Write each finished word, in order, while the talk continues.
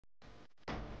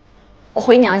我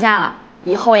回娘家了，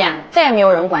以后呀再也没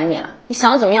有人管你了，你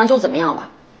想怎么样就怎么样吧。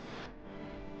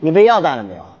你被药带了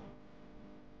没有？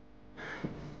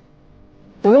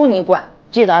不用你管，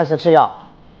记得按时吃药，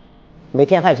每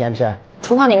天饭前吃。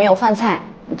厨房里面有饭菜，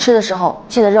你吃的时候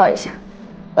记得热一下。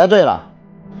哎，对了，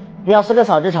你要是跟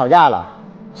嫂子吵架了，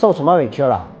受什么委屈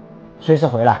了，随时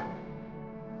回来。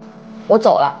我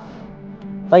走了。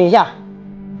等一下，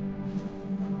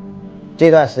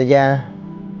这段时间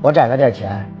我攒了点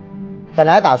钱，本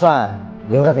来打算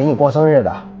留着给你过生日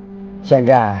的，现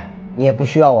在你也不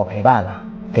需要我陪伴了，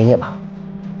给你吧。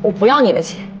我不要你的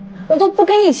钱，我都不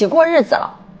跟你一起过日子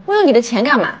了，我要你的钱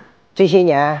干嘛？这些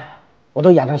年我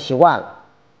都养成习惯了，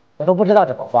我都不知道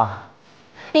怎么花。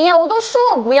哎呀，我都说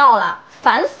我不要了，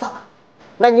烦死了。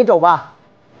那你走吧。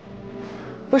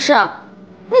不是，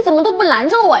你怎么都不拦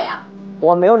着我呀？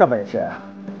我没有那本事。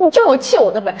你就有气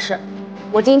我的本事。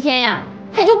我今天呀，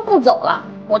他就不走了，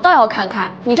我倒要看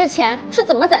看你这钱是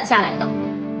怎么攒下来的。